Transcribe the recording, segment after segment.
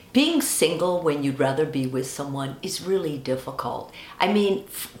Being single when you'd rather be with someone is really difficult. I mean,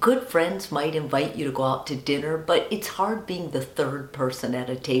 good friends might invite you to go out to dinner, but it's hard being the third person at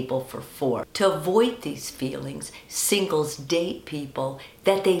a table for four. To avoid these feelings, singles date people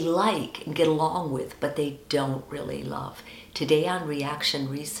that they like and get along with, but they don't really love. Today on Reaction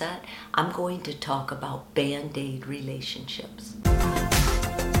Reset, I'm going to talk about Band-Aid relationships.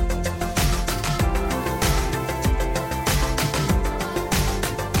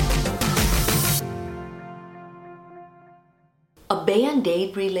 A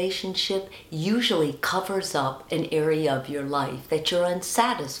Band-Aid relationship usually covers up an area of your life that you're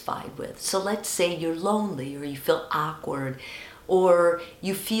unsatisfied with. So let's say you're lonely, or you feel awkward, or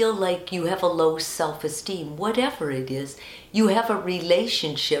you feel like you have a low self-esteem. Whatever it is, you have a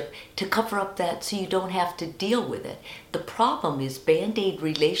relationship to cover up that so you don't have to deal with it. The problem is Band-Aid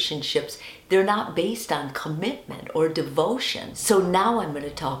relationships, they're not based on commitment or devotion. So now I'm going to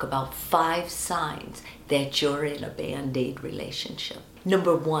talk about 5 signs that you're in a Band-Aid relationship.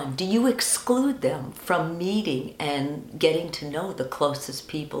 Number 1, do you exclude them from meeting and getting to know the closest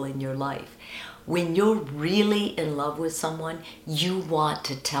people in your life? When you're really in love with someone, you want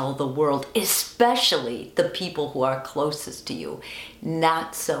to tell the world, especially the people who are closest to you.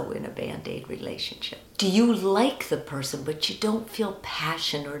 Not so in a Band-Aid relationship. Do you like the person, but you don't feel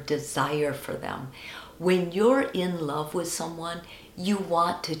passion or desire for them? When you're in love with someone, you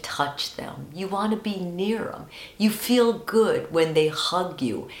want to touch them. You want to be near them. You feel good when they hug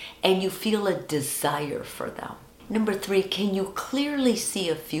you, and you feel a desire for them. Number 3, can you clearly see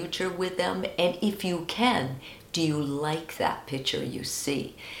a future with them? And if you can, do you like that picture you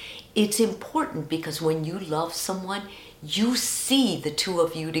see? It's important because when you love someone, you see the two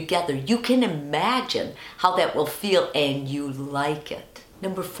of you together. You can imagine how that will feel and you like it.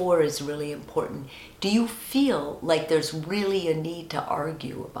 Number 4 is really important. Do you feel like there's really a need to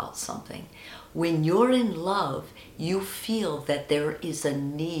argue about something? When you're in love, you feel that there is a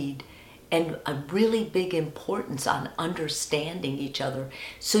need and a really big importance on understanding each other.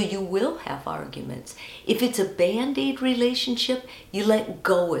 So you will have arguments. If it's a Band-Aid relationship, you let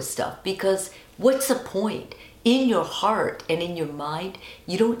go of stuff, because what's the point? In your heart and in your mind,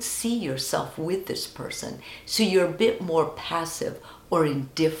 you don't see yourself with this person. So you're a bit more passive or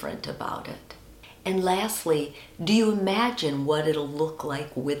indifferent about it. And lastly, do you imagine what it'll look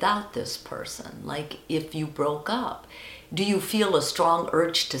like without this person? Like if you broke up, do you feel a strong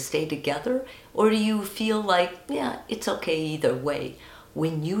urge to stay together? Or do you feel like, yeah, it's okay either way?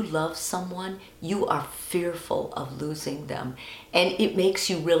 When you love someone, you are fearful of losing them. And it makes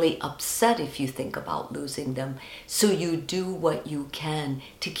you really upset if you think about losing them. So you do what you can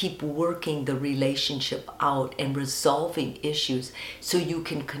to keep working the relationship out and resolving issues so you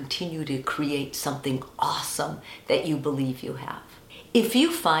can continue to create something awesome that you believe you have. If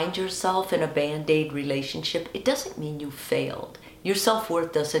you find yourself in a Band-Aid relationship, it doesn't mean you failed. Your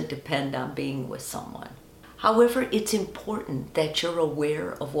self-worth doesn't depend on being with someone. However, it's important that you're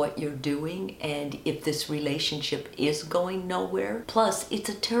aware of what you're doing and if this relationship is going nowhere. Plus, it's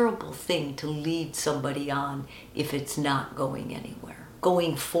a terrible thing to lead somebody on if it's not going anywhere.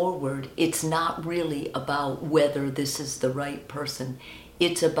 Going forward, it's not really about whether this is the right person.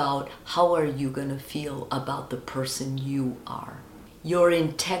 It's about how are you going to feel about the person you are. Your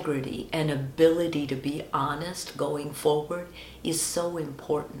integrity and ability to be honest going forward is so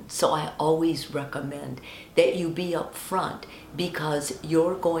important. So I always recommend that you be upfront, because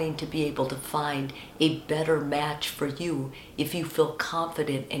you're going to be able to find a better match for you if you feel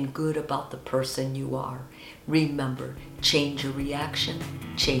confident and good about the person you are. Remember, change your reaction,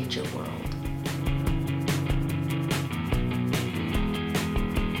 change your world.